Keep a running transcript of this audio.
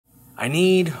I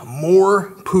need more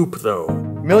poop though.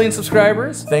 1 million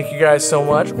subscribers. Thank you guys so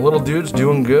much. Little dude's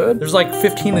doing good. There's like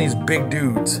 15 of these big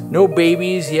dudes. No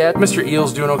babies yet. Mr.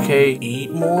 Eel's doing okay.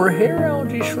 Eat more hair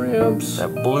algae shrimps.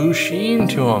 That blue sheen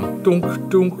to them.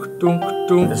 Dunk, dunk, dunk,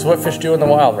 dunk. This is what fish do in the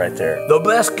wild right there. The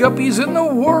best guppies in the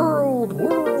world.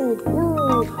 World.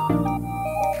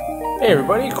 Hey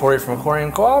everybody, Cory from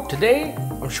Aquariumcoop. Today,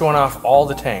 I'm showing off all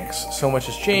the tanks. So much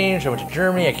has changed. I went to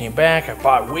Germany, I came back, I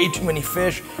bought way too many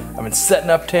fish. I've been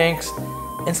setting up tanks.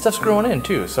 And stuff's growing in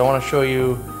too, so I want to show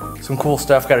you some cool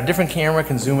stuff. Got a different camera,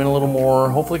 can zoom in a little more,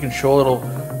 hopefully can show a little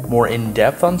more in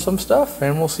depth on some stuff,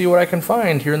 and we'll see what I can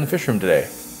find here in the fish room today.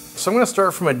 So I'm going to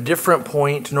start from a different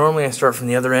point. Normally I start from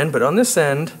the other end, but on this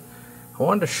end, I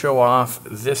wanted to show off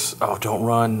this, oh don't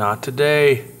run, not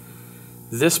today.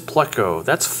 This pleco,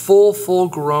 that's full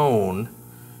grown,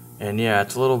 and yeah,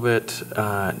 it's a little bit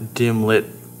dim lit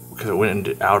because it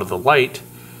went out of the light,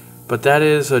 but that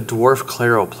is a dwarf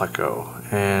claro pleco.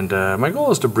 And my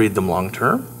goal is to breed them long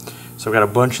term. So I've got a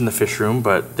bunch in the fish room,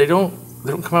 but they don't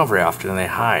come out very often and they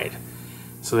hide.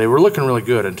 So they were looking really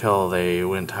good until they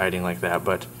went hiding like that.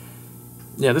 But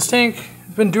yeah, this tank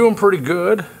has been doing pretty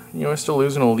good. You know, I'm still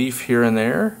losing a leaf here and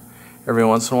there every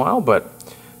once in a while, but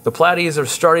the platies are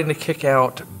starting to kick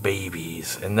out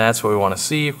babies, and that's what we want to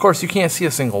see. Of course, you can't see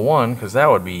a single one because that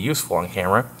would be useful on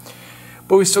camera.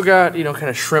 But we still got, you know, kind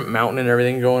of shrimp mountain and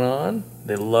everything going on.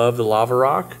 They love the lava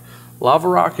rock. Lava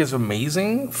rock is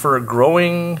amazing for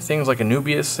growing things like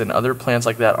anubias and other plants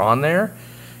like that on there,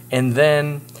 and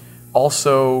then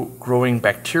also growing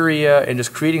bacteria and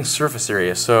just creating surface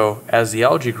area. So as the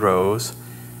algae grows,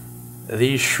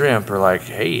 these shrimp are like,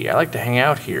 hey, I like to hang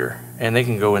out here, and they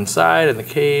can go inside in the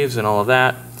caves and all of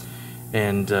that.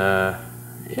 And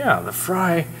yeah, the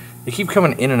fry, they keep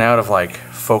coming in and out of like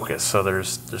focus, so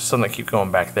there's some that keep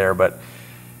going back there. But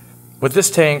with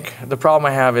this tank, the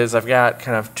problem I have is I've got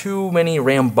kind of too many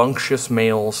rambunctious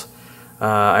males.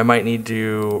 I might need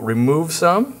to remove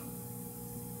some.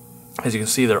 As you can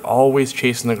see, they're always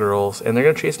chasing the girls, and they're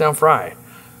going to chase down fry.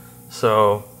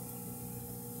 So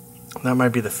that might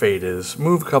be the fate, is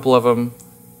move a couple of them,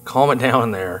 calm it down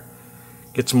in there,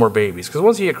 get some more babies. Because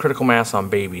once you get critical mass on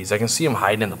babies, I can see them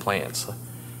hiding in the plants.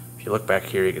 If you look back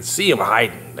here, you can see them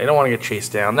hiding. They don't want to get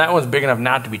chased down. That one's big enough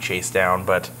not to be chased down,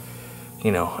 but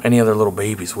you know, any other little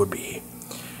babies would be.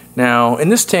 Now, in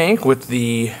this tank with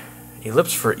the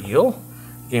ellipse for eel,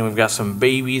 again, we've got some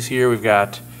babies here. We've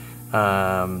got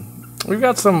some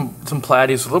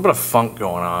platies with a little bit of funk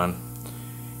going on.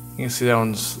 You can see that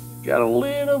one's got a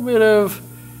little bit of,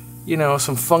 you know,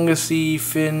 some fungusy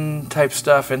fin type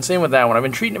stuff, and same with that one. I've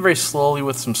been treating it very slowly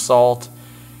with some salt,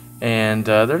 and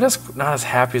they're just not as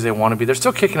happy as they want to be. They're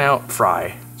still kicking out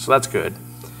fry, so that's good.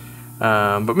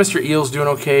 But Mr. Eel's doing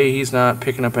okay. He's not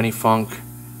picking up any funk,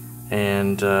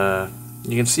 and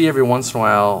you can see every once in a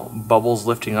while bubbles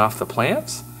lifting off the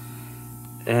plants.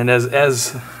 And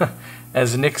as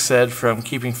Nick said from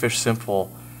Keeping Fish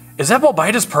Simple, is that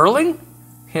Bulbitis purling?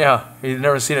 Yeah, he's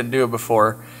never seen it do it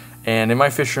before. And in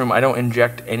my fish room, I don't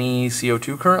inject any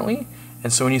CO2 currently,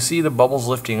 and so when you see the bubbles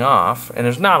lifting off, and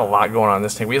there's not a lot going on in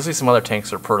this tank, we see some other tanks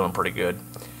that are purling pretty good.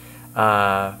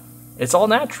 It's all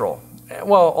natural.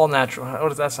 Well, all natural, oh,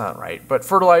 that's not right, but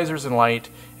fertilizers and light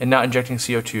and not injecting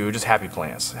CO2, just happy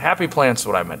plants. Happy plants is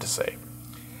what I meant to say.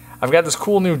 I've got this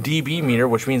cool new dB meter,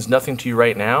 which means nothing to you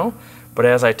right now, but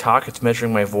as I talk, it's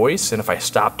measuring my voice, and if I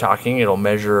stop talking, it'll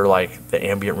measure like the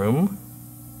ambient room.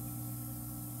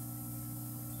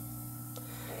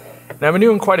 And I've been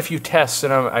doing quite a few tests,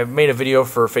 and I've made a video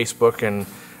for Facebook, and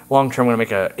long term I'm going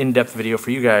to make an in-depth video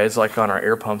for you guys, like on our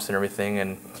air pumps and everything,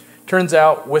 and turns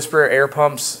out Whisper air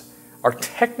pumps are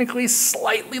technically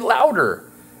slightly louder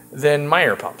than my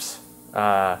air pumps.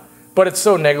 But it's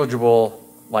so negligible,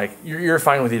 like you're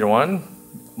fine with either one.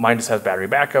 Mine just has battery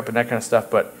backup and that kind of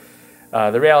stuff, but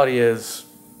the reality is,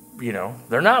 you know,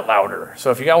 they're not louder.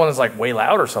 So if you got one that's like way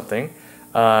loud or something,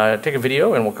 take a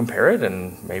video and we'll compare it,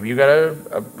 and maybe you got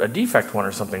a defect one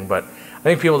or something. But I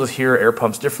think people just hear air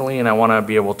pumps differently, and I want to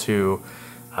be able to,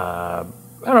 I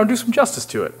don't know, do some justice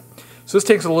to it. So this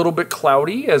tank's a little bit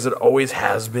cloudy, as it always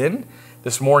has been.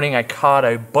 This morning I caught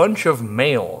a bunch of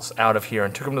males out of here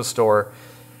and took them to the store.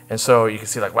 And so you can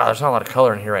see like, wow, there's not a lot of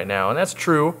color in here right now. And that's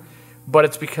true, but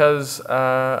it's because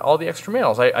all the extra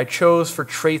males. I chose for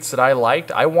traits that I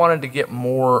liked. I wanted to get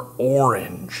more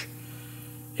orange,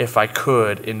 if I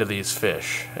could, into these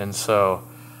fish. And so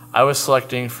I was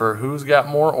selecting for who's got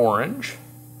more orange.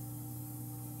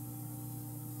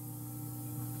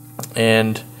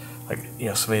 And like, you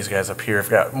know, some of these guys up here have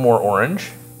got more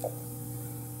orange.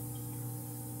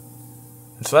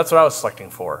 And so that's what I was selecting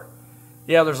for.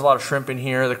 Yeah, there's a lot of shrimp in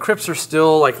here. The crypts are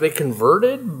still, like, they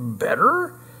converted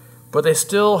better, but they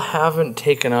still haven't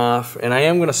taken off. And I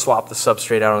am going to swap the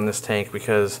substrate out on this tank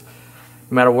because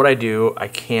no matter what I do, I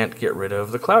can't get rid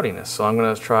of the cloudiness. So I'm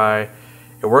going to try,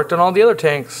 it worked on all the other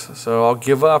tanks, so I'll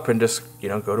give up and just, you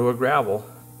know, go to a gravel.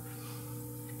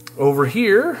 Over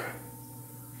here,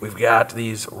 we've got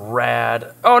these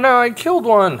rad, oh no, I killed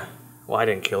one. Well, I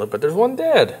didn't kill it, but there's one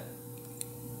dead.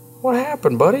 What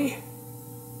happened, buddy?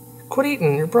 Quit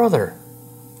eating your brother.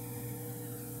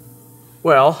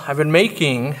 Well, I've been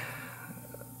making,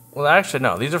 well actually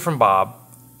no, these are from Bob.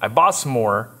 I bought some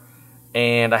more,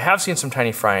 and I have seen some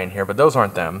tiny fry in here, but those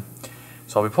aren't them.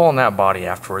 So I'll be pulling that body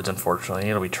afterwards, unfortunately.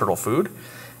 It'll be turtle food.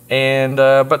 And,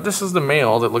 but this is the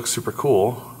male that looks super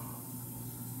cool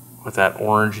with that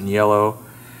orange and yellow.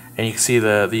 And you can see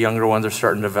the younger ones are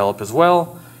starting to develop as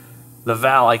well. The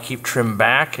Val I keep trimmed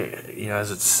back, you know,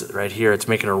 as it's right here, it's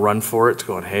making a run for it. It's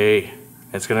going, hey,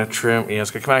 it's gonna trim, you know,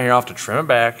 it's gonna come out here, I'll have to trim it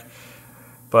back.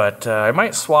 But I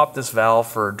might swap this Val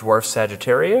for Dwarf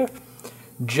Sagittaria,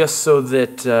 just so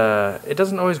that it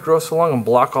doesn't always grow so long and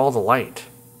block all the light.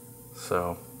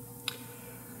 So,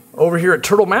 over here at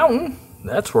Turtle Mountain,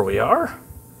 that's where we are.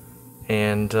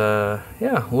 And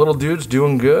yeah, little dude's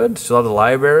doing good. Still have the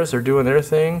livebearers, they're doing their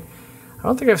thing. I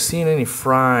don't think I've seen any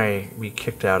fry be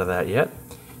kicked out of that yet.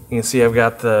 You can see I've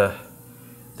got the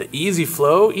easy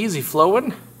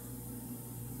flowing.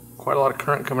 Quite a lot of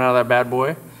current coming out of that bad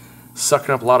boy.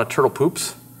 Sucking up a lot of turtle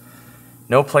poops.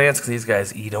 No plants because these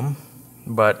guys eat them.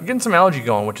 But getting some algae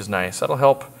going, which is nice. That'll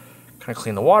help kind of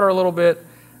clean the water a little bit.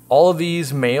 All of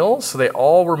these males, so they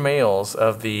all were males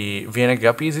of the Vienna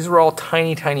guppies. These were all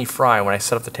tiny, tiny fry when I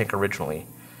set up the tank originally.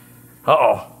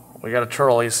 Uh-oh, we got a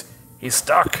turtle. He's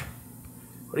stuck.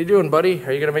 What are you doing, buddy?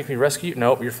 Are you gonna make me rescue you?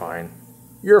 Nope, you're fine.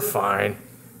 You're fine.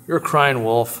 You're a crying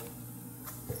wolf.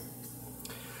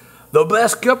 The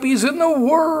best guppies in the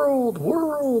world.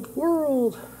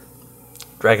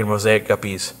 Dragon mosaic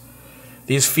guppies.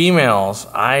 These females,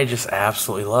 I just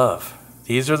absolutely love.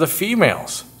 These are the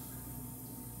females.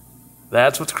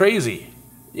 That's what's crazy.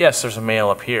 Yes, there's a male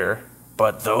up here,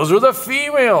 but those are the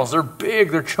females. They're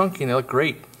big, they're chunky, and they look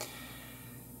great.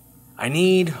 I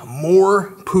need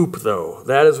more poop, though.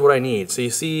 That is what I need. So you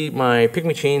see, my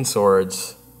pygmy chain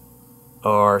swords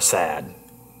are sad,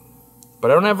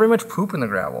 but I don't have very much poop in the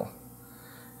gravel.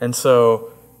 And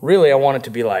so, really, I want it to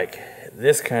be like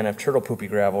this kind of turtle poopy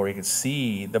gravel where you can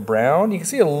see the brown. You can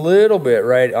see a little bit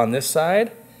right on this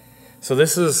side. So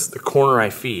this is the corner I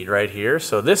feed right here.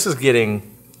 So this is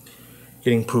getting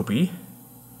poopy.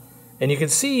 And you can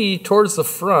see towards the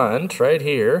front right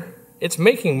here, it's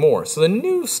making more. So the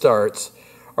new starts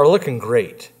are looking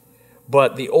great.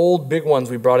 But the old big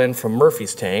ones we brought in from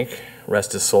Murphy's tank,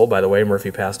 rest his soul, by the way, Murphy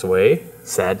passed away.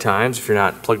 Sad times if you're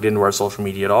not plugged into our social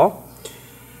media at all.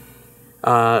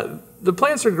 The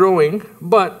plants are growing,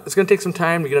 but it's going to take some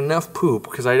time to get enough poop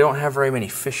because I don't have very many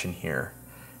fish in here.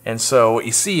 And so what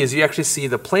you see is you actually see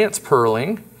the plants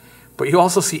purling, but you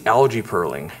also see algae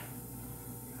purling.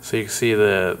 So you can see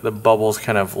the bubbles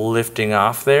kind of lifting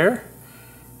off there.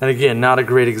 And again, not a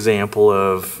great example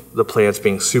of the plants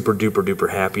being super duper duper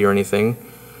happy or anything.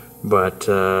 But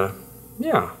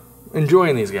yeah,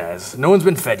 enjoying these guys. No one's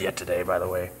been fed yet today, by the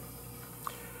way.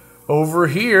 Over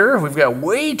here, we've got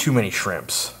way too many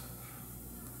shrimps.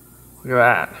 Look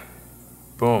at that.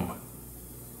 Boom.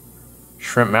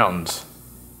 Shrimp mountains.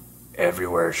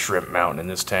 Everywhere shrimp mountain in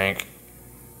this tank.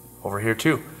 Over here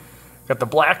too. Got the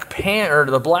black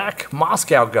the black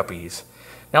Moscow guppies.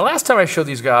 Now last time I showed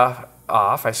these guys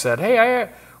off, I said, hey,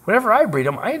 whenever I breed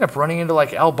them, I end up running into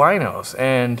like albinos.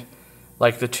 And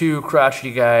like the two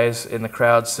crotchety guys in the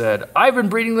crowd said, I've been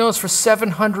breeding those for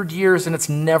 700 years and it's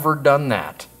never done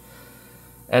that.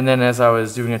 And then as I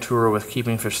was doing a tour with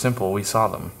Keeping Fish Simple, we saw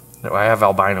them. I have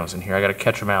albinos in here. I got to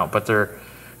catch them out, but they're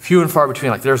few and far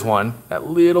between. Like there's one, that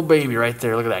little baby right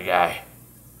there. Look at that guy.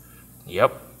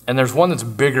 Yep. And there's one that's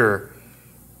bigger,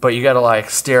 but you got to like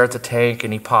stare at the tank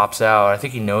and he pops out. I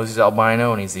think he knows he's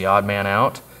albino and he's the odd man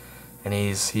out, and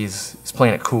he's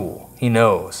playing it cool. He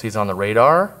knows he's on the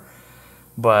radar.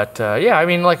 But yeah, I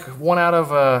mean, like one out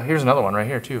of here's another one right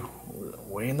here too,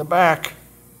 way in the back.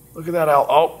 Look at that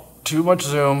oh. Too much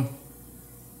zoom.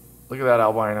 Look at that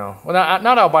albino. Well,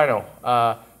 not albino,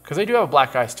 because they do have a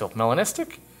black eye still.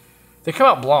 Melanistic? They come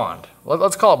out blonde.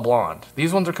 Let's call it blonde.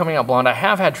 These ones are coming out blonde. I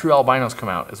have had true albinos come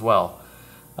out as well.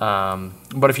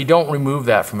 But if you don't remove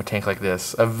that from a tank like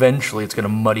this, eventually it's going to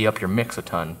muddy up your mix a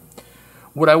ton.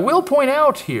 What I will point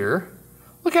out here,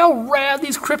 look how rad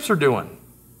these crypts are doing.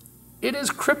 It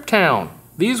is Crypt Town.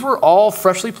 These were all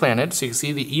freshly planted, so you can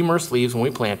see the immersed leaves when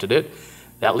we planted it.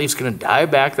 That leaf's gonna die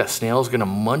back, that snail's gonna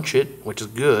munch it, which is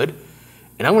good.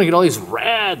 And I'm gonna get all these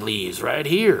rad leaves right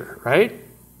here, right?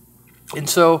 And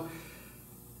so,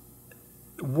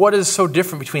 what is so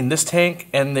different between this tank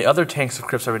and the other tanks of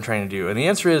crypts I've been trying to do? And the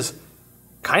answer is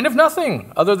kind of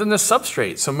nothing other than this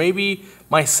substrate. So maybe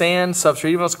my sand substrate,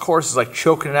 even though it's coarse, is like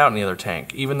choking it out in the other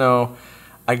tank, even though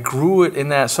I grew it in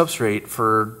that substrate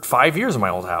for 5 years in my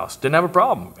old house. Didn't have a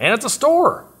problem. And it's a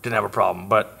store. Didn't have a problem.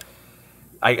 But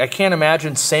I can't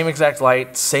imagine same exact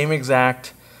light, same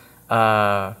exact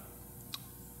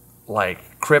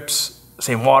like crypts,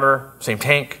 same water, same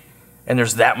tank, and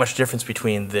there's that much difference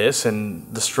between this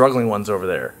and the struggling ones over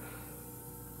there.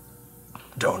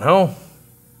 Don't know.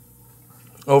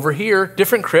 Over here,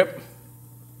 different crypt,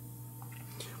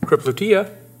 Crypt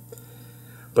lutea,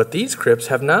 but these crypts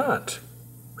have not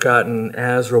gotten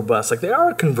as robust. Like, they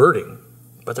are converting,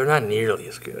 but they're not nearly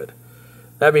as good.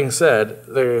 That being said,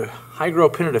 the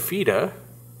Hygropenidophyta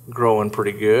growing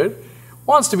pretty good.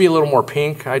 Wants to be a little more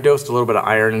pink. I dosed a little bit of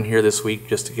iron in here this week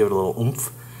just to give it a little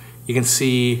oomph. You can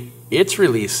see it's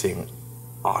releasing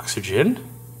oxygen,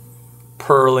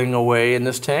 purling away in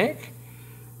this tank.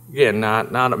 Again,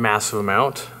 not a massive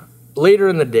amount. Later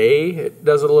in the day, it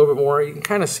does it a little bit more. You can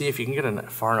kind of see if you can get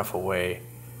it far enough away.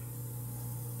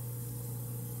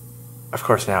 Of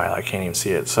course, now I can't even see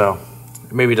it, so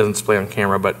maybe it doesn't display on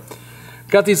camera, but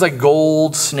got these like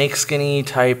gold snake skinny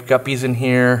type guppies in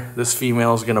here. This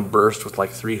female is gonna burst with like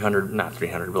 300, not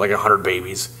 300, but like 100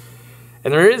 babies.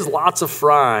 And there is lots of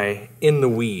fry in the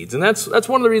weeds, and that's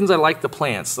one of the reasons I like the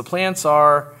plants. The plants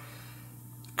are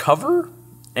cover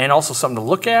and also something to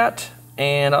look at,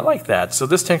 and I like that. So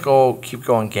this tank will keep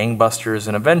going gangbusters,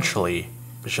 and eventually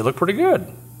it should look pretty good.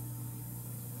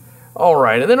 All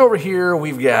right, and then over here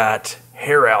we've got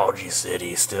hair algae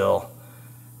city still.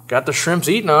 Got the shrimps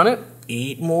eating on it.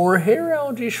 Eat more hair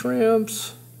algae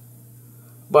shrimps.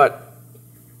 But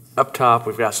up top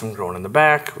we've got some growing in the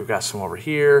back. We've got some over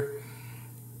here.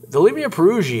 The Limia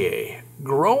perugiae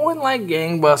growing like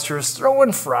gangbusters,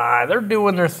 throwing fry. They're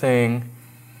doing their thing.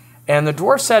 And the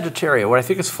dwarf Sagittaria, what I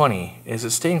think is funny is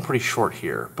it's staying pretty short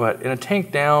here, but in a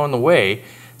tank down the way,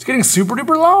 it's getting super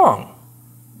duper long.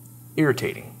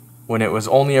 Irritating when it was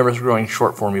only ever growing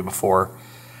short for me before.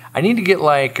 I need to get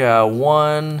like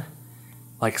one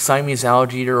like Siamese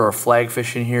algae eater or a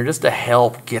flagfish in here just to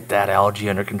help get that algae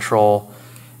under control.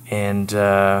 And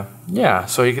yeah,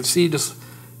 so you can see just,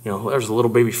 you know, there's a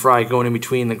little baby fry going in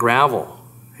between the gravel.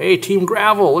 Hey, Team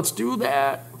Gravel, let's do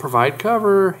that. Provide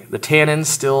cover. The tannins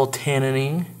still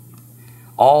tannining.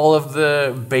 All of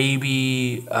the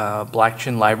baby black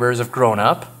chin libraries have grown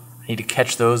up. I need to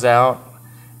catch those out.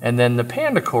 And then the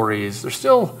panda Corys, they're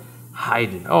still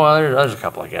hiding. Oh, well, there's a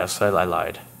couple, I guess. I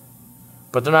lied.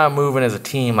 But they're not moving as a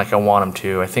team like I want them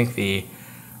to. I think the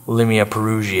Limia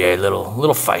perugiae, a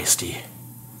little feisty.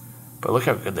 But look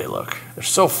how good they look. They're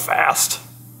so fast.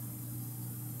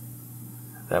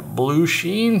 That blue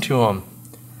sheen to them.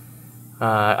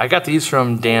 I got these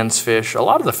from Dan's Fish. A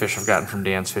lot of the fish I've gotten from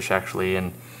Dan's Fish, actually.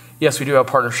 And yes, we do have a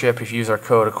partnership. If you use our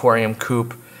code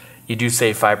Aquariumcoop, you do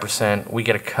save 5%. We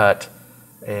get a cut.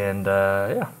 And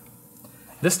yeah.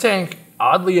 This tank,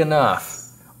 oddly enough,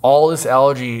 all this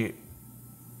algae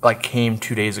like came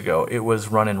 2 days ago. It was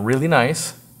running really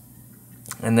nice.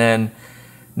 And then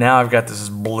now I've got this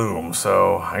bloom.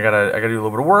 So I gotta do a little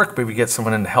bit of work. Maybe get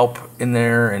someone in to help in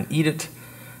there and eat it.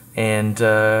 And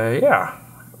yeah,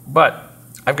 but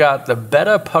I've got the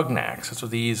betta pugnax. That's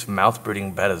what these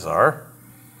mouth-brooding bettas are.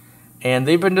 And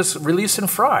they've been just releasing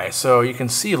fry. So you can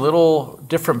see little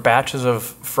different batches of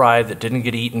fry that didn't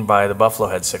get eaten by the buffalo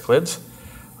head cichlids.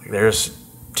 Like there's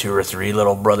 2 or 3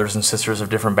 little brothers and sisters of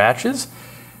different batches.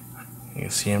 You can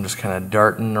see them just kind of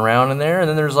darting around in there. And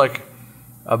then there's like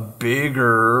a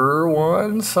bigger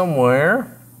one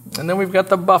somewhere. And then we've got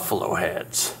the buffalo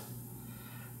heads.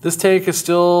 This tank is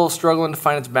still struggling to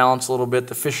find its balance a little bit.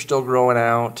 The fish are still growing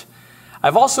out.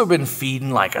 I've also been feeding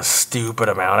like a stupid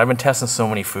amount. I've been testing so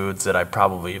many foods that I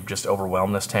probably have just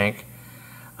overwhelmed this tank.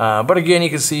 But again, you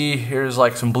can see here's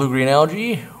like some blue-green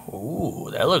algae. Ooh,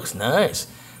 that looks nice.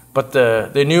 But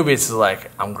the newbies is like,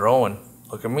 I'm growing.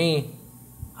 Look at me.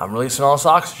 I'm releasing all this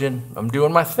oxygen. I'm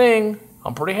doing my thing.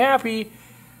 I'm pretty happy.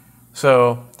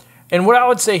 So, and what I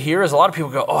would say here is a lot of people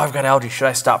go, oh, I've got algae. Should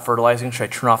I stop fertilizing? Should I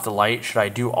turn off the light? Should I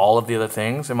do all of the other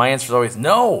things? And my answer is always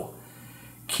no.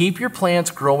 Keep your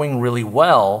plants growing really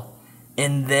well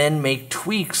and then make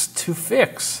tweaks to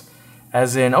fix.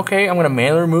 As in, okay, I'm going to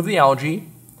manually remove the algae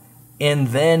and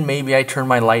then maybe I turn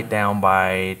my light down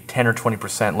by 10 or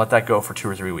 20%, let that go for 2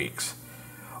 or 3 weeks.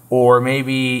 Or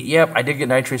maybe, yep, I did get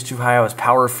nitrates too high. I was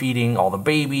power feeding all the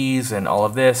babies and all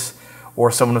of this.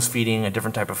 or someone was feeding a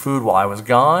different type of food while I was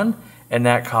gone, and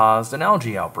that caused an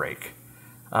algae outbreak.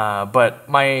 But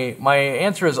my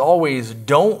answer is always,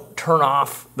 don't turn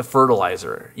off the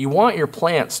fertilizer. You want your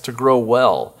plants to grow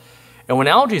well. And when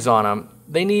algae's on them,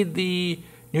 they need the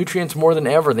nutrients more than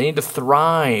ever. They need to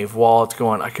thrive while it's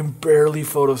going, I can barely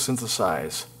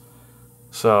photosynthesize.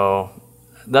 So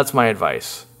that's my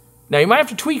advice. Now you might have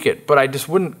to tweak it, but I just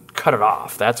wouldn't cut it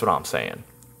off. That's what I'm saying.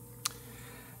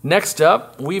 Next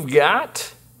up, we've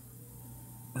got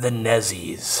the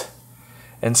Nezzies.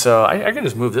 And so I can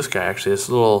just move this guy, actually, this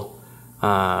little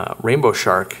rainbow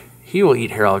shark. He will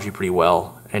eat hair algae pretty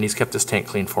well, and he's kept this tank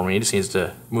clean for me. He just needs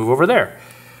to move over there.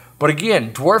 But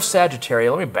again, dwarf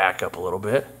Sagittaria, let me back up a little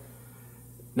bit.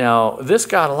 Now, this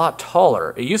got a lot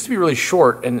taller. It used to be really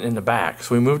short in the back,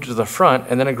 so we moved it to the front,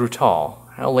 and then it grew tall.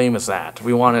 How lame is that?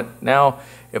 We want it, now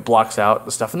it blocks out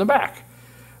the stuff in the back.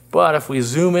 But if we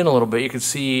zoom in a little bit, you can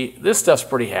see this stuff's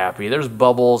pretty happy. There's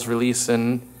bubbles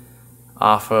releasing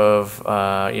off of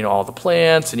all the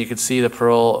plants, and you can see the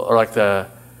pearl, or like the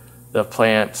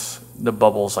plants, the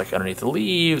bubbles like underneath the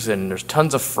leaves, and there's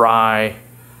tons of fry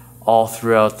all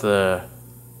throughout the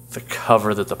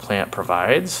cover that the plant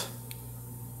provides.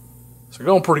 So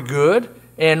going pretty good.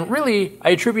 And really,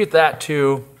 I attribute that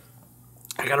to,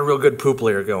 I got a real good poop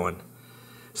layer going.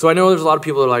 So I know there's a lot of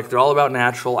people that are like, they're all about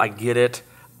natural, I get it.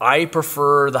 I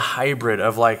prefer the hybrid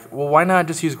of like, well, why not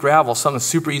just use gravel, something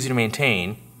super easy to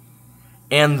maintain,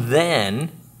 and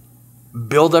then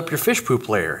build up your fish poop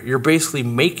layer. You're basically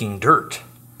making dirt.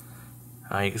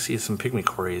 You can see some pygmy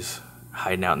Corys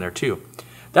hiding out in there too.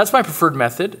 That's my preferred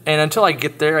method, and until I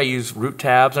get there, I use root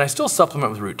tabs, and I still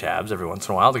supplement with root tabs every once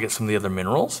in a while to get some of the other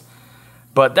minerals.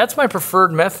 But that's my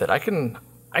preferred method. I can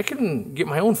get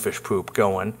my own fish poop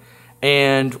going,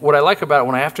 and what I like about it,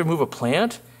 when I have to move a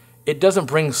plant, it doesn't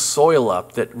bring soil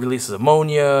up that releases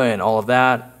ammonia and all of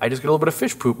that. I just get a little bit of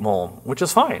fish poop mold, which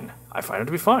is fine. I find it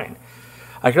to be fine.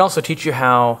 I can also teach you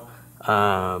how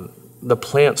the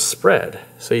plants spread.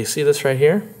 So you see this right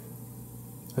here?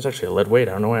 There's actually a lead weight.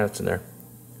 I don't know why that's in there.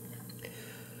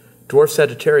 Dwarf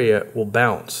Sagittaria will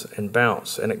bounce,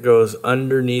 and it goes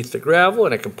underneath the gravel,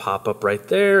 and it can pop up right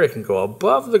there. It can go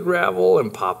above the gravel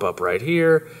and pop up right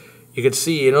here. You can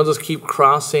see, it'll just keep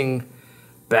crossing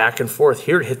back and forth.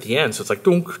 Here to hit the end, so it's like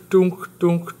dunk, dunk,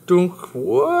 dunk, dunk,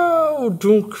 whoa,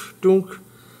 dunk, dunk.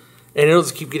 And it'll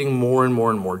just keep getting more and more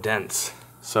and more dense.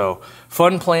 So,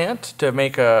 fun plant to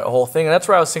make a whole thing. And that's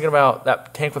where I was thinking about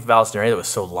that tank with Vallisneria that was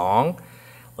so long.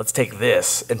 Let's take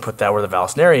this and put that where the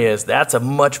Vallisneria is. That's a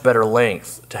much better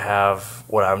length to have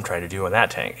what I'm trying to do in that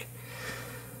tank.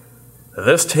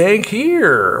 This tank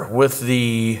here with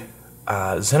the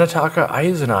Zenitaka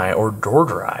Eiseni or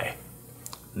Dordrai.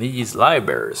 These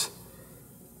libears.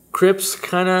 Crypts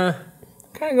kind of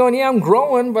going, yeah, I'm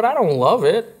growing, but I don't love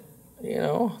it. You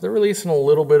know, they're releasing a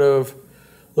little bit of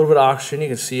oxygen. You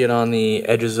can see it on the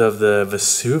edges of the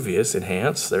Vesuvius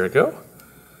enhance. There we go.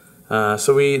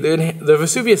 So the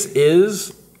Vesuvius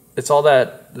it's all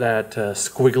that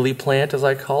squiggly plant, as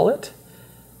I call it.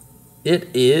 It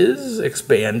is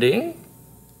expanding,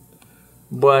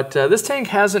 but this tank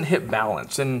hasn't hit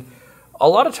balance. And a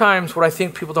lot of times what I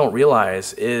think people don't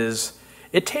realize is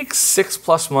it takes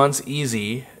 6+ months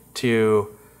easy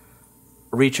to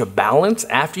reach a balance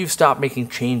after you've stopped making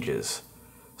changes.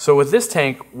 So with this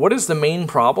tank, what is the main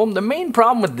problem? The main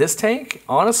problem with this tank,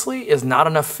 honestly, is not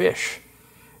enough fish.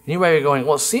 And you might be going,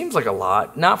 well, it seems like a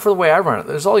lot. Not for the way I run it.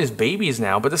 There's all these babies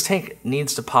now, but this tank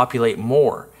needs to populate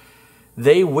more.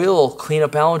 They will clean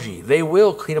up algae. They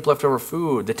will clean up leftover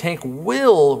food. The tank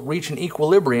will reach an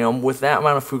equilibrium with that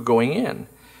amount of food going in.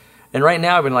 And right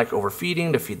now I've been like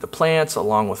overfeeding to feed the plants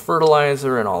along with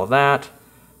fertilizer and all of that.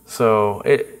 So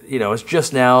it's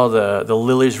just now the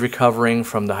lily's recovering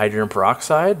from the hydrogen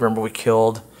peroxide. Remember we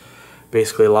killed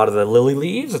basically a lot of the lily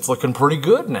leaves? It's looking pretty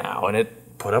good now, and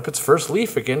it put up its first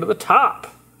leaf again to the top.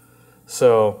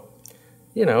 So,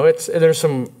 there's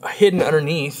some hidden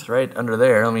underneath, right under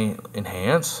there. Let me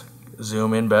enhance,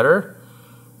 zoom in better.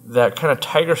 That kind of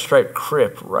tiger stripe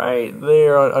crypt right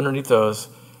there underneath those,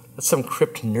 that's some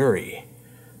cryptnuri.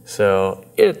 So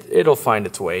it'll find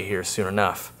its way here soon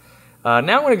enough. Now I'm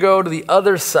going to go to the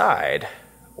other side,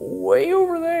 way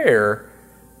over there.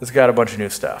 It's got a bunch of new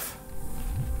stuff.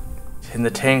 In the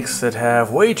tanks that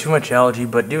have way too much algae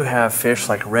but do have fish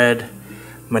like red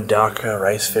Medaka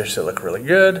rice fish that look really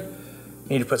good.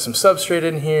 Need to put some substrate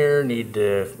in here. Need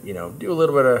to do a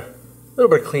little bit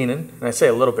of cleaning. And I say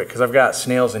a little bit because I've got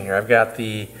snails in here. I've got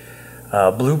the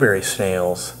blueberry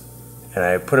snails, and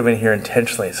I put them in here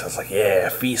intentionally. So it's like, yeah,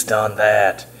 feast on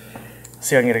that.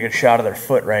 See if I can get a good shot of their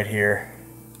foot right here.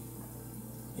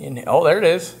 Oh, there it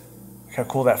is. Look how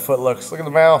cool that foot looks. Look at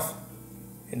the mouth.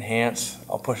 Enhance.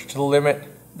 I'll push it to the limit.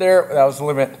 There, that was the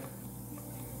limit.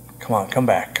 Come on, come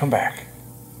back, come back.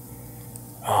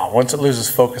 Oh, once it loses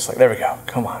focus, like, there we go.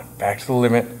 Come on, back to the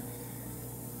limit.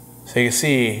 So you can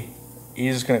see,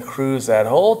 he's just gonna cruise that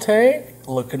whole tank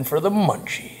looking for the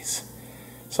munchies.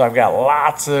 So I've got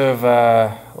lots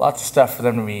of stuff for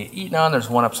them to be eating on. There's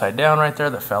one upside down right there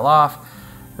that fell off.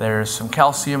 There's some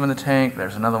calcium in the tank.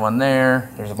 There's another one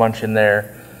there. There's a bunch in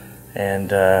there.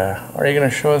 And are you gonna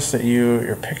show us that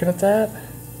you're picking at that?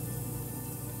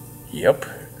 Yep.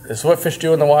 This is what fish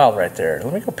do in the wild right there.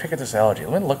 Let me go pick at this algae.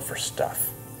 Let me look for stuff.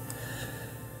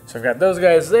 So I've got those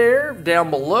guys there. Down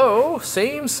below,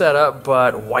 same setup,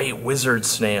 but white wizard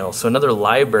snail. So another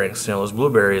live-bearing snail. Those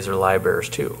blueberries are live bearers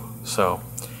too. So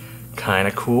kind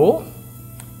of cool.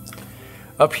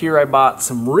 Up here I bought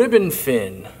some ribbon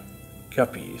fin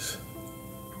guppies.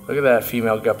 Look at that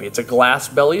female guppy. It's a glass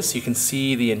belly, so you can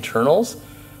see the internals,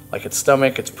 like its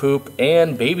stomach, its poop,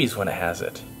 and babies when it has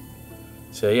it.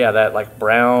 So yeah, that like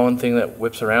brown thing that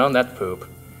whips around, that's poop.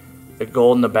 The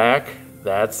gold in the back,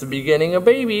 that's the beginning of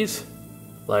babies.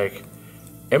 Like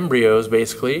embryos,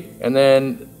 basically. And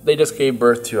then they just gave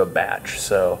birth to a batch.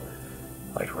 So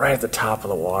like right at the top of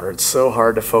the water. It's so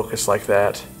hard to focus like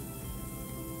that.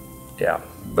 Yeah,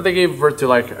 but they gave birth to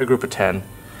like a group of 10.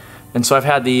 And so I've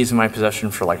had these in my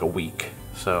possession for like a week.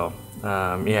 So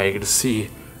yeah, you can just see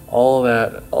all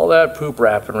that poop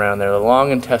wrapping around there. The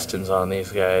long intestines on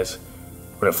these guys.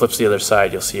 When it flips the other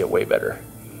side, you'll see it way better.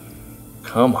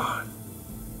 Come on.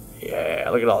 Yeah,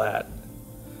 look at all that.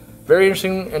 Very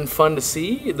interesting and fun to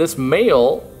see. This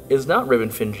male is not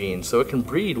ribbon fin gene, so it can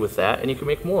breed with that and you can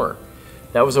make more.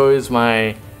 That was always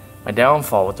my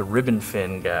downfall with the ribbon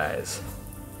fin guys.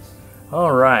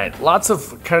 All right, lots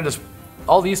of kind of just,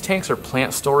 all these tanks are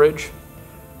plant storage,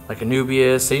 like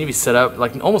Anubias. They need to be set up,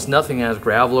 like almost nothing has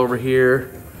gravel over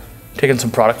here. Taking some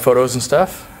product photos and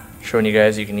stuff. Showing you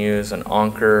guys you can use an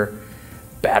Anker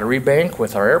battery bank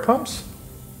with our air pumps.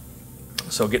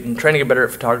 So trying to get better at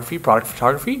photography, product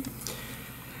photography.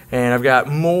 And I've got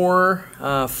more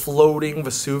floating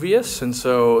Vesuvius. And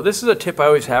so this is a tip I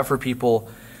always have for people.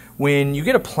 When you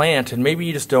get a plant and maybe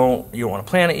you don't want to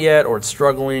plant it yet, or it's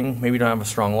struggling, maybe you don't have a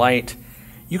strong light,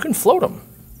 you can float them.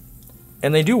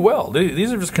 And they do well.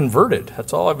 These are just converted.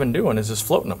 That's all I've been doing is just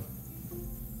floating them.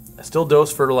 I still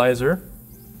dose fertilizer.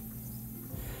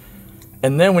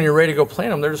 And then when you're ready to go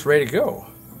plant them, they're just ready to go.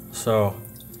 So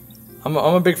I'm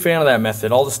a big fan of that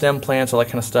method. All the stem plants, all that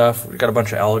kind of stuff. We've got a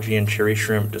bunch of algae and cherry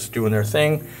shrimp just doing their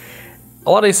thing. A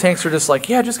lot of these tanks are just like,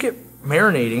 yeah, just get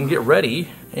marinating, get ready,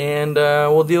 and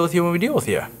we'll deal with you when we deal with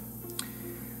you.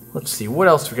 Let's see, what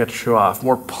else we got to show off?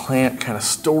 More plant kind of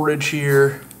storage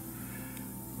here.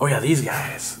 Oh yeah, these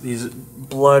guys. These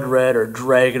blood red or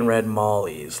dragon red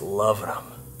mollies. Loving them.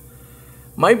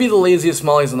 Might be the laziest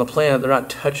mollies on the planet. They're not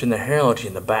touching the hairology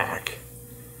in the back.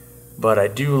 But I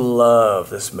do love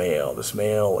this male. This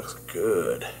male looks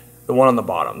good. The one on the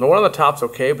bottom. The one on the top's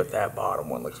okay, but that bottom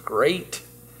one looks great.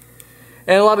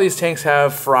 And a lot of these tanks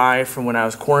have fry from when I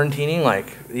was quarantining.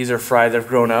 Like, these are fry that have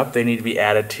grown up. They need to be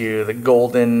added to the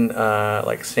golden,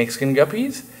 like, snakeskin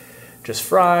guppies. Just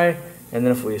fry. And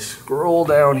then if we scroll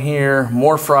down here,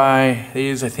 more fry.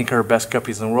 These, I think, are best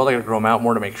guppies in the world. I gotta grow them out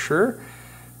more to make sure.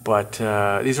 But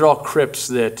these are all crypts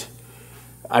that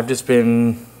I've just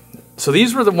been... So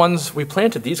these were the ones, we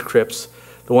planted these crypts,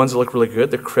 the ones that look really good,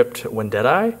 the crypt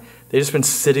Wendeti. They've just been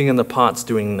sitting in the pots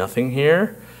doing nothing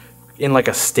here in like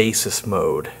a stasis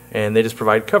mode. And they just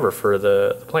provide cover for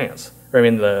the plants, or I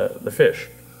mean the fish.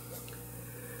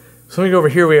 So let me go over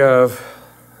here, we have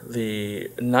the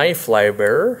knife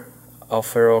livebearer,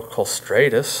 Alphero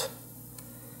colstratus.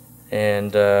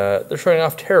 And they're showing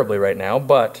off terribly right now,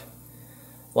 but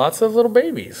lots of little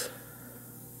babies.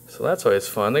 So that's always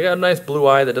fun. They got a nice blue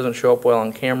eye that doesn't show up well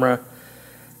on camera.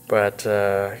 But,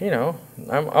 you know,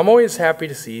 I'm always happy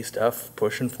to see stuff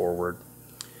pushing forward.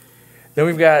 Then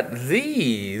we've got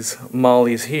these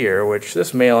mollies here, which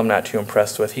this male I'm not too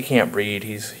impressed with. He can't breed.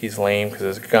 He's lame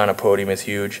because his gonopodium is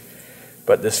huge.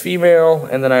 But this female,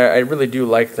 and then I really do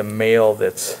like the male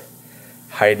that's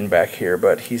hiding back here,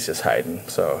 but he's just hiding,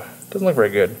 so it doesn't look very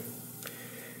good.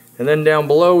 And then down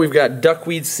below we've got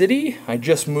Duckweed City. I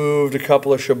just moved a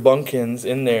couple of shabunkins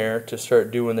in there to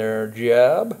start doing their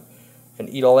job and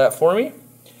eat all that for me.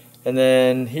 And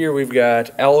then here we've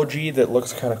got algae that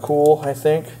looks kind of cool, I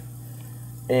think,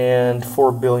 and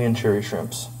 4 billion cherry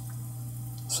shrimps.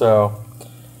 So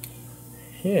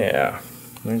yeah,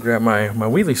 let me grab my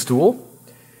wheelie stool.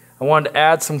 I wanted to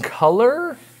add some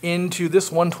color into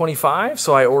this 125,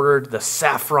 so I ordered the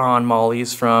saffron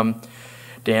mollies from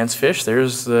Dan's Fish.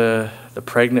 There's the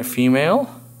pregnant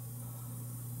female.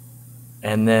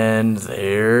 And then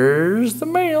there's the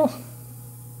male.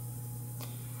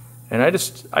 And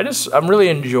I'm really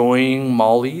enjoying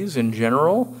mollies in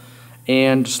general,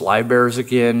 and just live bearers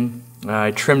again.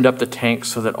 I trimmed up the tank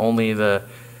so that only the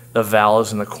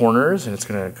valves in the corners, and it's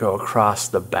gonna go across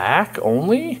the back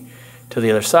only to the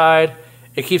other side.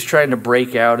 It keeps trying to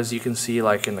break out, as you can see,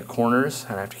 like in the corners,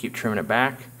 and I have to keep trimming it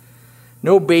back.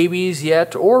 No babies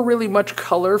yet, or really much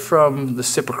color from the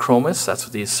Cyprichromis. That's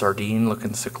what these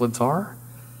sardine-looking cichlids are.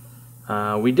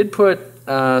 We did put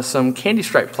some candy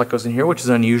stripe plecos in here, which is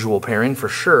an unusual pairing for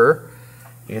sure.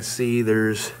 You can see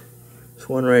there's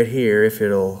one right here, if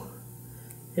it'll,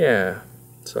 yeah.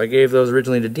 So I gave those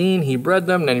originally to Dean, he bred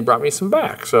them, and then he brought me some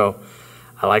back. So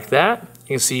I like that. You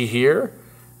can see here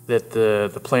that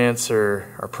the plants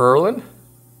are purling.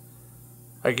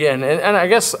 Again, and I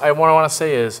guess what I want to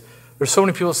say is, there's so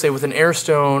many people say with an air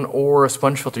stone or a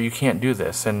sponge filter you can't do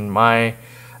this, and my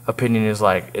opinion is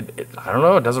like, I don't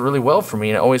know, it does it really well for me,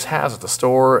 and it always has at the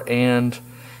store. And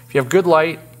if you have good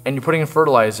light and you're putting in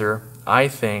fertilizer, I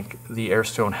think the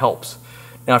airstone helps.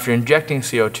 Now if you're injecting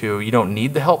CO2, you don't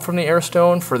need the help from the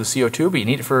airstone for the CO2, but you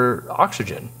need it for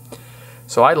oxygen.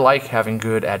 So I like having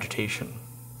good agitation.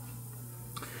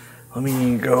 Let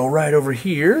me go right over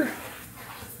here.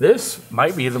 This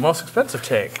might be the most expensive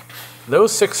tank.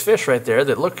 Those 6 fish right there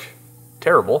that look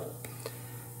terrible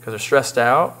because they're stressed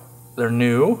out. They're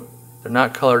new, they're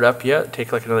not colored up yet,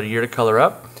 take like another year to color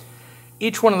up.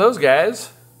 Each one of those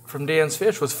guys from Dan's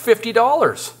Fish was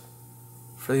 $50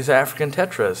 for these African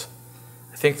tetras.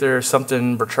 I think they're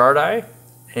something Burchardi,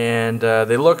 and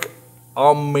they look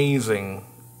amazing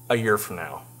a year from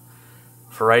now.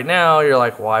 For right now, you're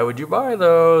like, why would you buy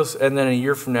those? And then a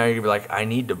year from now, you're gonna be like, I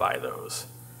need to buy those.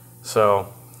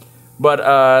 So,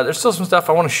 but there's still some stuff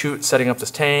I want to shoot setting up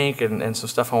this tank, and some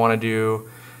stuff I want to do.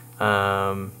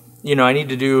 You know, I need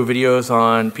to do videos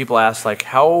on, people ask like,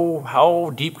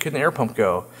 how deep can the air pump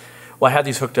go? Well, I had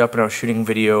these hooked up and I was shooting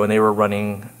video, and they were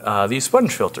running these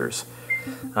sponge filters.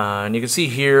 And you can see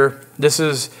here, this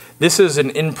is an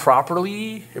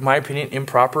improperly, in my opinion,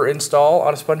 improper install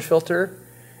on a sponge filter,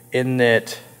 in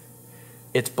that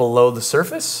it's below the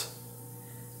surface.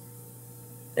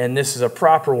 And this is a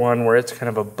proper one where it's kind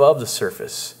of above the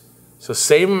surface. So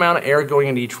same amount of air going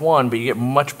into each one, but you get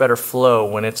much better flow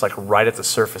when it's like right at the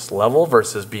surface level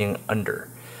versus being under.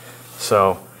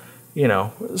 So, you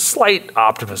know, slight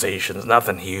optimizations,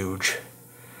 nothing huge.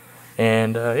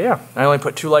 And yeah, I only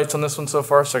put 2 lights on this one so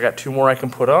far, so I got 2 more I can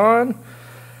put on.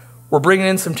 We're bringing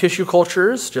in some tissue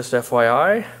cultures, just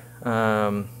FYI.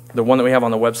 The one that we have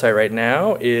on the website right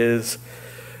now is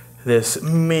this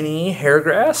mini hair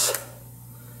grass.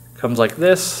 Comes like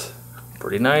this,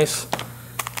 pretty nice.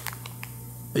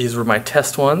 These were my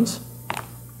test ones.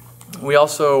 We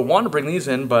also want to bring these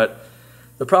in, but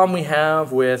the problem we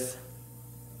have with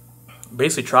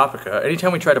basically Tropica,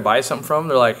 anytime we try to buy something from them,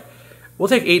 they're like, we'll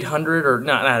take 800, or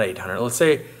not 800. Let's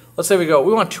say we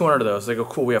want 200 of those. They go,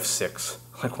 cool, we have 6.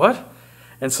 Like, what?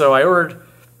 And so I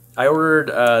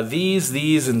ordered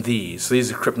these, and these. So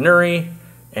these are Crypnuri,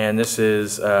 and this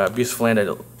is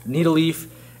Bucephalanda needle leaf,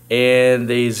 and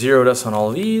they zeroed us on all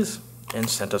of these and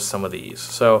sent us some of these.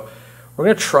 So we're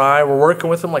gonna try. We're working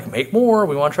with them like make more.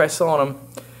 We want to try selling them.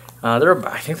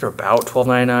 I think they're about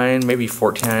 $12.99, maybe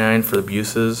 $14.99 for the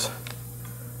Buces.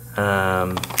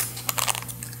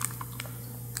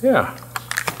 Yeah,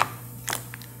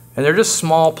 and they're just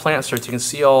small plant starts. You can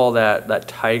see all that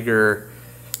tiger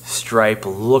stripe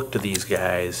look to these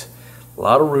guys. A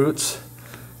lot of roots,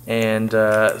 and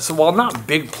so while not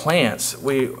big plants,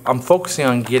 I'm focusing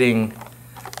on getting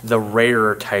the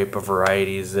rarer type of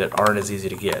varieties that aren't as easy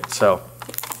to get. So,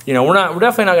 you know, we're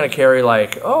definitely not going to carry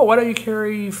like, oh, why don't you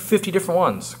carry 50 different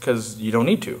ones? Because you don't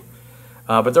need to.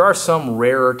 But there are some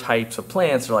rarer types of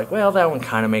plants that are like, well, that one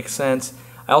kind of makes sense.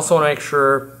 I also want to make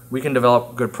sure we can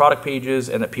develop good product pages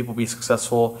and that people be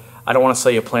successful. I don't want to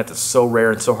sell you a plant that's so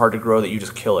rare and so hard to grow that you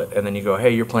just kill it and then you go,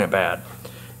 hey, your plant bad.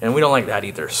 And we don't like that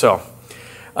either. So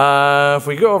if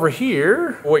we go over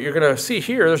here, what you're going to see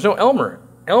here, there's no Elmer.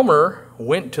 Elmer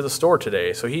went to the store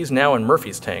today, so he's now in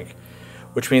Murphy's tank,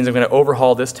 which means I'm going to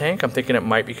overhaul this tank. I'm thinking it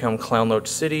might become Clown Loach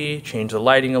City, change the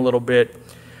lighting a little bit.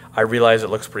 I realize it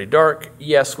looks pretty dark.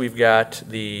 Yes, we've got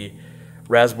the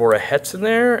Rasbora hets in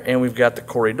there, and we've got the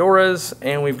Corridoras,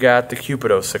 and we've got the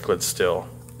Cupido cichlids still.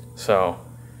 So,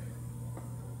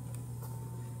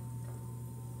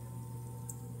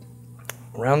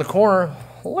 around the corner,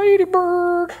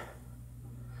 Ladybird.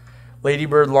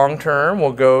 Ladybird long term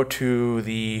will go to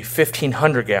the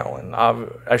 1,500 gallon.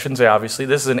 I shouldn't say obviously,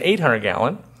 this is an 800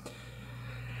 gallon.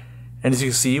 And as you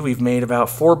can see, we've made about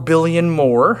 4 billion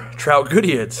more trout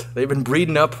goodeids. They've been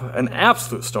breeding up an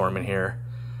absolute storm in here.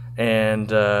 And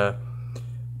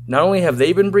not only have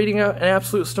they been breeding an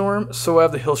absolute storm, so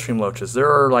have the hillstream loaches.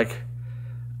 There are like,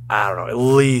 I don't know, at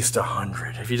least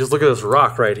 100. If you just look at this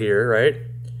rock right here, right?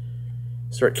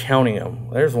 Start counting them.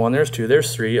 There's 1, there's 2,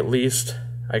 there's 3, at least.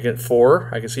 I get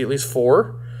 4. I can see at least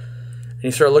 4. And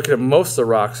you start looking at most of the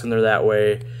rocks and they're that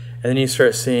way. And then you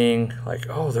start seeing like,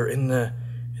 oh, they're in the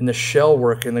shell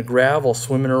work, in the gravel,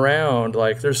 swimming around.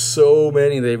 Like, there's so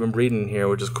many they've been breeding in here,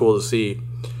 which is cool to see.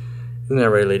 Isn't that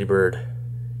right, Ladybird?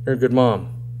 You're a good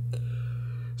mom.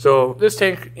 So this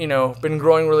tank, you know, been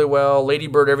growing really well.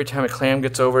 Ladybird, every time a clam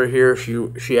gets over here,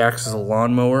 she acts as a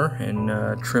lawnmower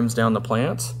and trims down the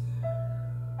plants.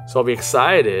 So I'll be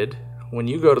excited when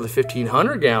you go to the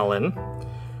 1,500 gallon.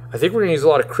 I think we're gonna use a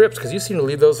lot of crypts because you seem to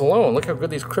leave those alone. Look how good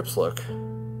these crypts look.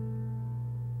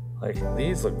 Like,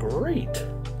 these look great.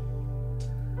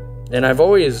 And I've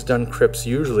always done crypts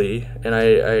usually, and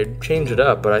I change it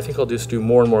up, but I think I'll just do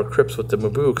more and more crypts with the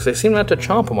Mabu because they seem not to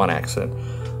chomp them on accident.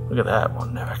 Look at that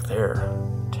one back there.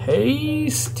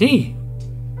 Tasty.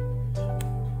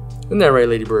 Isn't that right,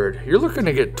 Ladybird? You're looking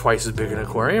to get twice as big an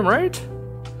aquarium, right?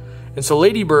 And so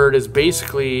Ladybird is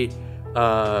basically,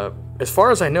 as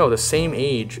far as I know, the same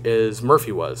age as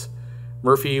Murphy was.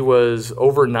 Murphy was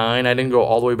over 9. I didn't go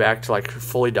all the way back to like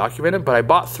fully documented, but I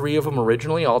bought 3 of them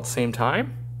originally all at the same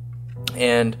time.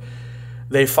 And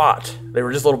they fought. They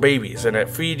were just little babies, and at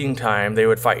feeding time they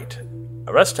would fight.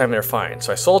 The rest of the time they're fine.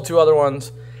 So I sold 2 other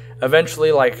ones.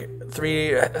 Eventually, like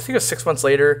I think it was 6 months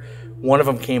later, one of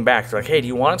them came back. They're like, hey, do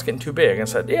you want it? It's getting too big. And I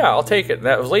said, yeah, I'll take it. And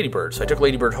that was Ladybird. So I took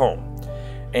Ladybird home.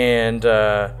 And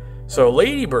so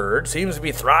Ladybird seems to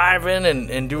be thriving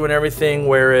and doing everything,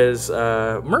 whereas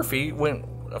Murphy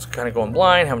was kind of going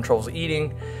blind, having troubles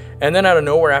eating. And then out of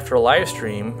nowhere, after a live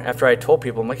stream, after I told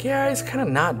people, I'm like, yeah, he's kind of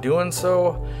not doing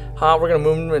so hot. We're going to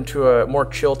move him into a more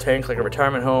chill tank, like a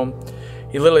retirement home.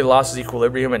 He literally lost his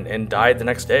equilibrium and died the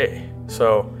next day.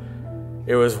 So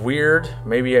it was weird.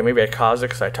 Maybe I caused it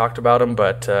because I talked about him,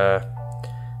 but,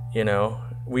 you know,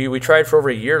 we tried for over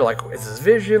a year, like, it's his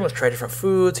vision, let's try different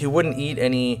foods. He wouldn't eat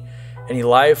any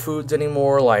live foods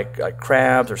anymore, like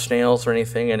crabs or snails or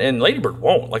anything, and Ladybird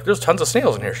won't. Like, there's tons of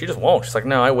snails in here. She just won't. She's like,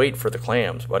 no, I wait for the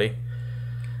clams, buddy.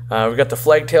 We've got the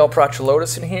flagtail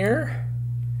Prochulotus in here.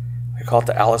 I call it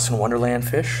the Alice in Wonderland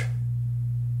fish.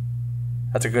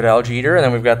 That's a good algae eater. And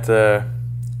then we've got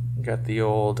the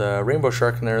old rainbow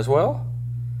shark in there as well.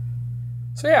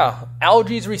 So yeah,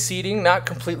 algae's receding, not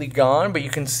completely gone, but you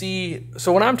can see.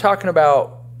 So when I'm talking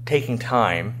about taking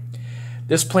time,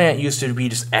 this plant used to be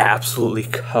just absolutely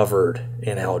covered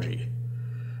in algae.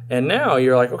 And now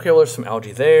you're like, okay, well, there's some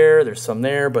algae there, there's some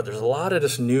there, but there's a lot of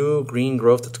this new green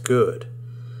growth that's good.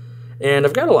 And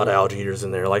I've got a lot of algae eaters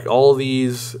in there. Like, all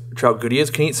these trout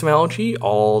goodeids can eat some algae.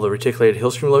 All the reticulated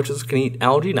hillstream loaches can eat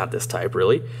algae. Not this type,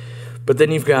 really. But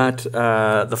then you've got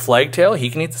the flagtail.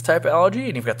 He can eat this type of algae.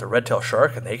 And you've got the red-tailed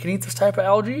shark, and they can eat this type of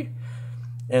algae.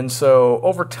 And so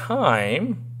over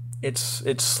time, it's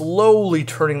slowly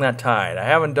turning that tide. I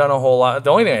haven't done a whole lot.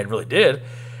 The only thing I really did,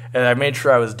 and I made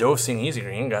sure I was dosing Easy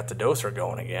Green, got the doser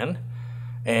going again.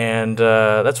 And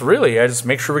that's really, I just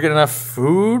make sure we get enough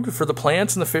food for the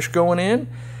plants and the fish going in,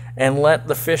 and let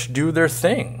the fish do their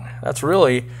thing. That's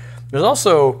really, there's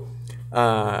also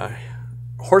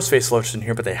horseface loaches in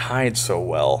here, but they hide so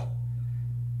well.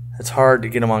 It's hard to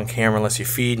get them on camera unless you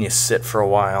feed and you sit for a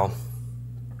while.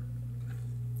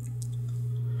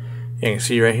 You can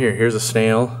see right here, here's a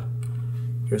snail.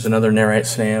 Here's another nerite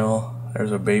snail.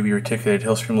 There's a baby reticulated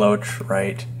hillstream loach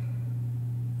right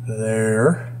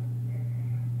there.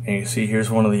 And you can see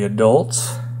here's one of the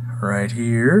adults right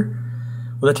here.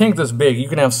 With a tank this big, you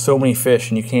can have so many fish,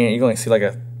 and you can only see like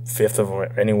a fifth of them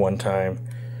at any one time.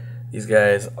 These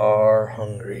guys are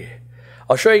hungry.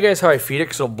 I'll show you guys how I feed it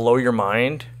because it'll blow your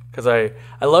mind. Because I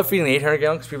love feeding the 800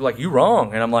 gallon because people are like, you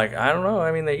wrong. And I'm like, I don't know.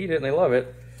 I mean, they eat it and they love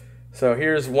it. So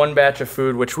here's one batch of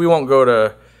food, which we won't go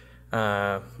to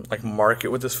like market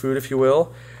with this food, if you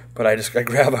will. But I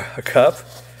grab a cup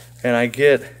and I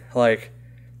get like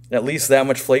at least that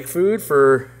much flake food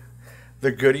for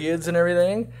the goodeids and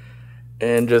everything,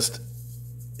 and just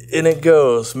in it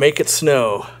goes. Make it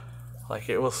snow. Like,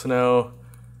 it will snow.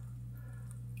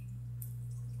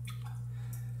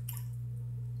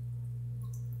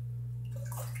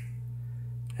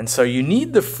 And so you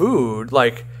need the food.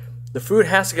 Like, the food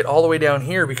has to get all the way down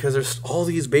here because there's all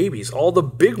these babies. All the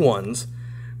big ones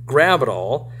grab it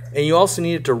all, and you also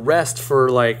need it to rest for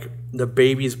like the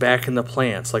babies back in the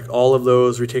plants, like all of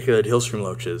those reticulated hillstream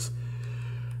loaches.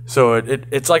 So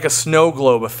it's like a snow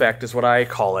globe effect is what I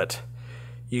call it.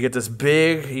 you get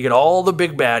you get all the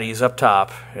big baddies up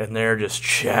top, and they're just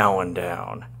chowing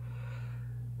down.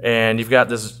 And you've got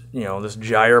this, this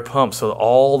gyre pump, so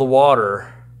all the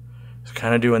water is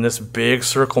kind of doing this big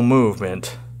circle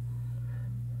movement.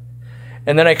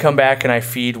 And then I come back and I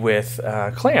feed with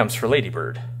clams for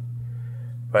ladybird.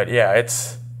 But yeah,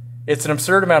 it's an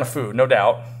absurd amount of food, no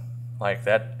doubt, like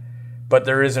that. But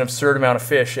there is an absurd amount of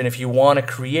fish, and if you want to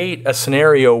create a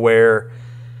scenario where,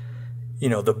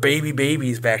 the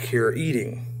babies back here are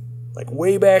eating, like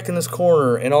way back in this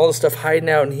corner, and all the stuff hiding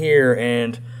out in here,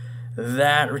 and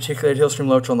that reticulated hillstream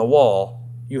loach on the wall,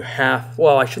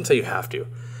 well, I shouldn't say you have to.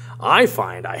 I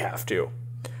find I have to.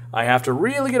 I have to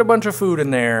really get a bunch of food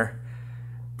in there,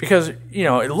 because,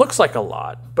 it looks like a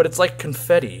lot, but it's like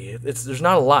confetti. There's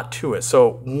not a lot to it.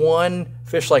 So one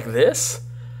fish like this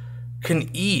can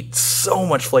eat so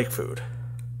much flake food.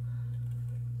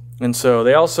 And so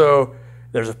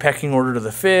there's a pecking order to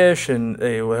the fish, and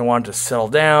they want it to settle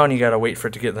down. You got to wait for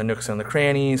it to get in the nooks and the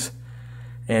crannies.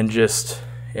 And just,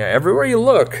 everywhere you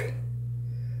look,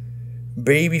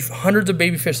 hundreds of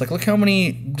baby fish. Like, look how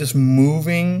many just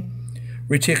moving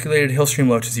reticulated hillstream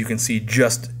loaches you can see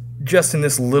just in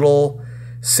this little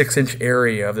 6-inch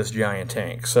area of this giant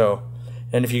tank. So,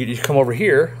 and if you come over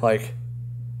here, like,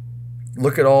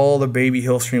 look at all the baby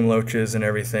hillstream loaches and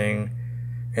everything.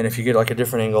 And if you get like a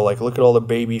different angle, like, look at all the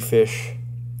baby fish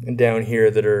down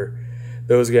here that are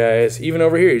those guys. Even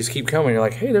over here, you just keep coming. You're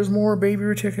like, hey, there's more baby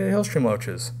reticulated hillstream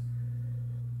loaches.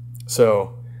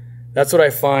 So that's what I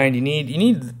find.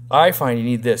 I find you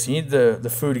need this. You need the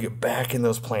food to get back in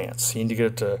those plants. You need to get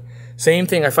it to. Same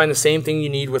thing, I find the same thing you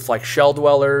need with like shell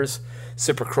dwellers,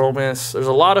 cyprichromis. There's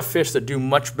a lot of fish that do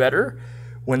much better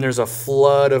when there's a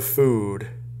flood of food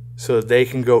so that they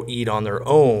can go eat on their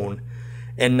own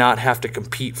and not have to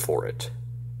compete for it.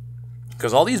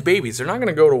 Because all these babies, they're not going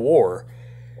to go to war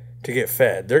to get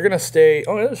fed. They're going to stay.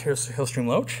 Oh, there's hillstream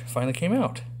loach. Finally came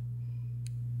out.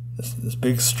 This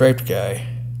big striped guy.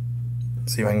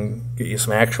 Let's see if I can get you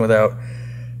some action without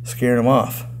scaring him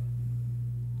off.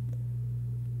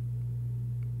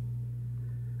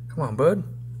 Come on, bud.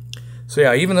 So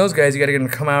yeah, even those guys, you got to get them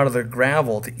to come out of the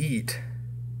gravel to eat.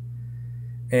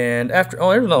 And after,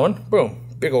 there's another one.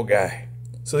 Boom, big old guy.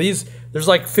 So there's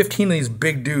like 15 of these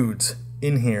big dudes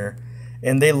in here,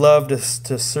 and they love to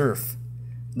surf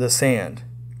the sand,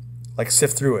 like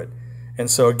sift through it.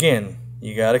 And so again,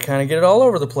 you got to kind of get it all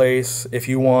over the place. If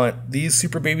you want these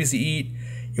super babies to eat,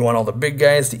 you want all the big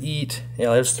guys to eat.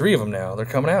 Yeah, there's 3 of them now. They're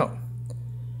coming out.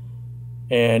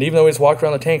 And even though we just walked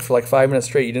around the tank for like 5 minutes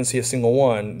straight, you didn't see a single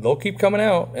one. They'll keep coming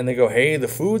out, and they go, hey, the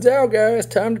food's out, guys.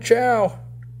 Time to chow.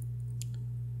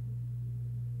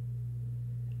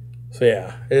 So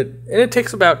yeah, it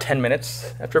takes about 10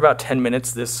 minutes. After about 10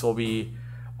 minutes, this will be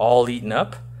all eaten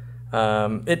up.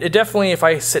 It definitely, if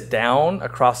I sit down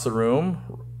across the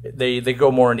room, they go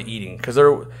more into eating. Because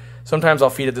sometimes I'll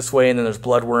feed it this way, and then there's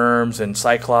bloodworms and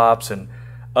cyclops and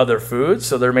other foods.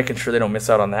 So they're making sure they don't miss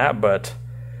out on that, but...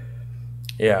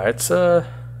 yeah, it's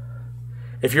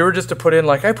if you were just to put in,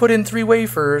 like, I put in 3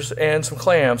 wafers and some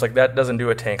clams, like, that doesn't do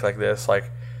a tank like this.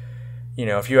 Like,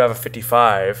 if you have a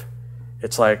 55,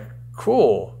 it's like,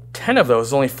 cool, 10 of those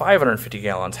is only 550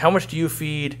 gallons. How much do you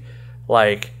feed,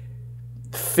 like,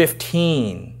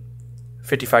 15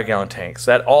 55-gallon tanks?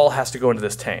 That all has to go into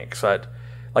this tank. So,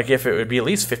 like, if it would be at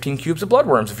least 15 cubes of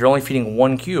bloodworms, if you're only feeding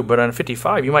 1 cube, but on a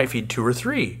 55, you might feed 2 or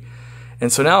 3.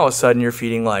 And so now all of a sudden you're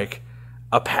feeding, like,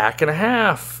 a pack and a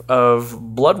half of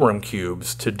bloodworm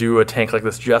cubes to do a tank like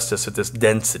this justice at this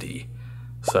density.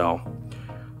 So,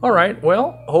 all right,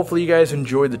 well, hopefully you guys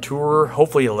enjoyed the tour.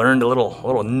 Hopefully you learned a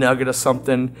little nugget of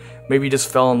something. Maybe you just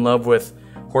fell in love with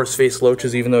horse-faced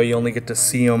loaches, even though you only get to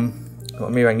see them. Well,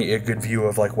 maybe I can get you a good view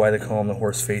of like why they call them the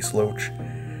horse-faced loach.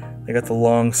 They got the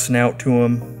long snout to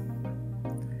them.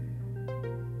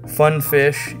 Fun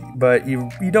fish, but you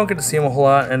don't get to see them a whole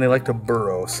lot, and they like to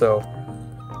burrow. So.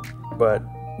 But,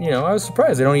 I was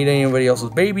surprised. They don't eat anybody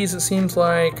else's babies, it seems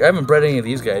like. I haven't bred any of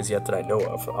these guys yet that I know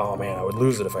of. Oh, man, I would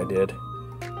lose it if I did.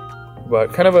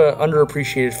 But kind of an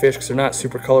underappreciated fish because they're not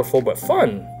super colorful, but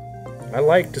fun. I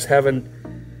like just having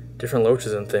different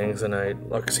loaches and things. And I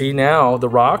look, see now the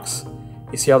rocks,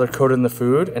 you see how they're coated in the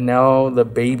food, and now the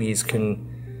babies can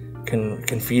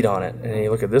feed on it. And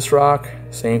you look at this rock,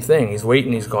 same thing. He's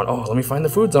waiting, he's going, oh, let me find the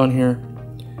foods on here.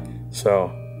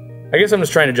 So... I guess I'm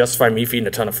just trying to justify me feeding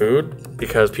a ton of food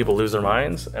because people lose their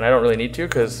minds, and I don't really need to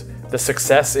because the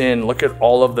success in look at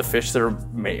all of the fish that are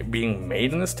being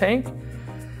made in this tank.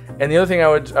 And the other thing I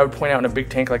would point out in a big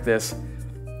tank like this,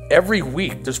 every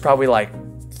week there's probably like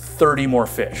 30 more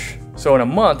fish. So in a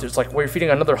month, it's like, well, you're feeding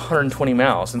another 120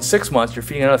 mouths. In 6 months, you're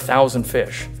feeding another 1,000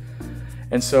 fish.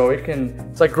 And so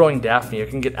it's like growing Daphne. It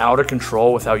can get out of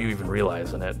control without you even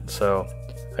realizing it. So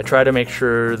I try to make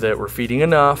sure that we're feeding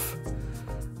enough,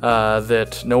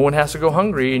 that no one has to go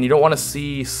hungry, and you don't want to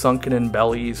see sunken in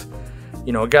bellies.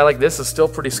 You know, a guy like this is still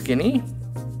pretty skinny,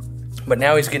 but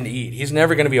now he's getting to eat. He's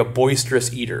never going to be a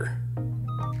boisterous eater.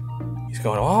 He's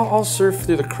going, oh, I'll surf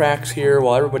through the cracks here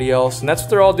while everybody else, and that's what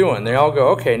they're all doing. They all go,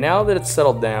 okay, now that it's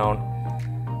settled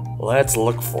down, let's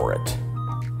look for it.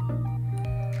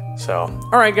 So,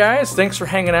 all right, guys, thanks for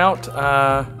hanging out.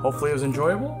 Hopefully it was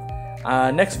enjoyable.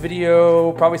 Next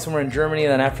video, probably somewhere in Germany,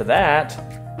 and then after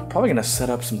that, probably gonna set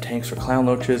up some tanks for clown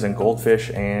loaches and goldfish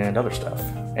and other stuff.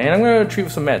 And I'm gonna treat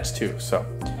with some meds too, so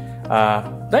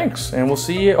thanks, and we'll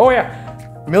see you. Oh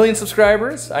yeah, 1 million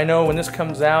subscribers. I know when this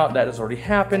comes out, that has already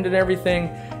happened and everything,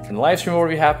 and the live stream will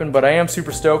already happened, but I am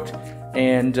super stoked,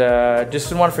 and just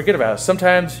didn't want to forget about it.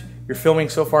 Sometimes you're filming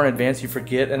so far in advance you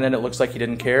forget, and then it looks like you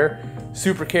didn't care.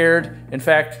 Super cared. In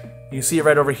fact, you can see it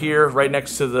right over here, right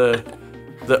next to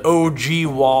the OG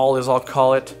wall, as I'll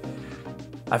call it.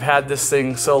 I've had this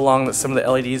thing so long that some of the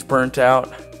LEDs burnt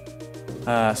out.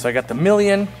 So I got the 1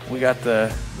 million, we got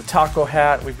the taco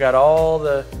hat, we've got all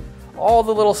the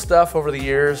little stuff over the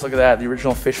years. Look at that, the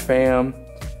original fish fam.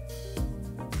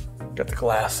 Got the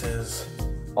glasses,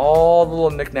 all the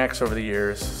little knickknacks over the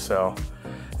years. So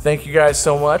thank you guys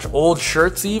so much. Old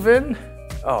shirts even.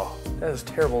 Oh, that is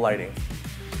terrible lighting.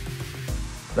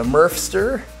 The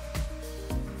Murphster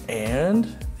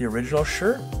and the original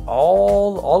shirt.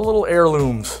 All the little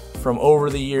heirlooms from over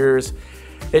the years.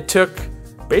 It took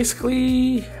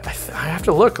basically, I have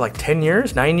to look, like 10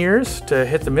 years, 9 years to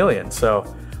hit the 1 million.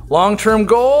 So long-term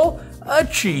goal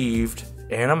achieved,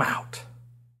 and I'm out.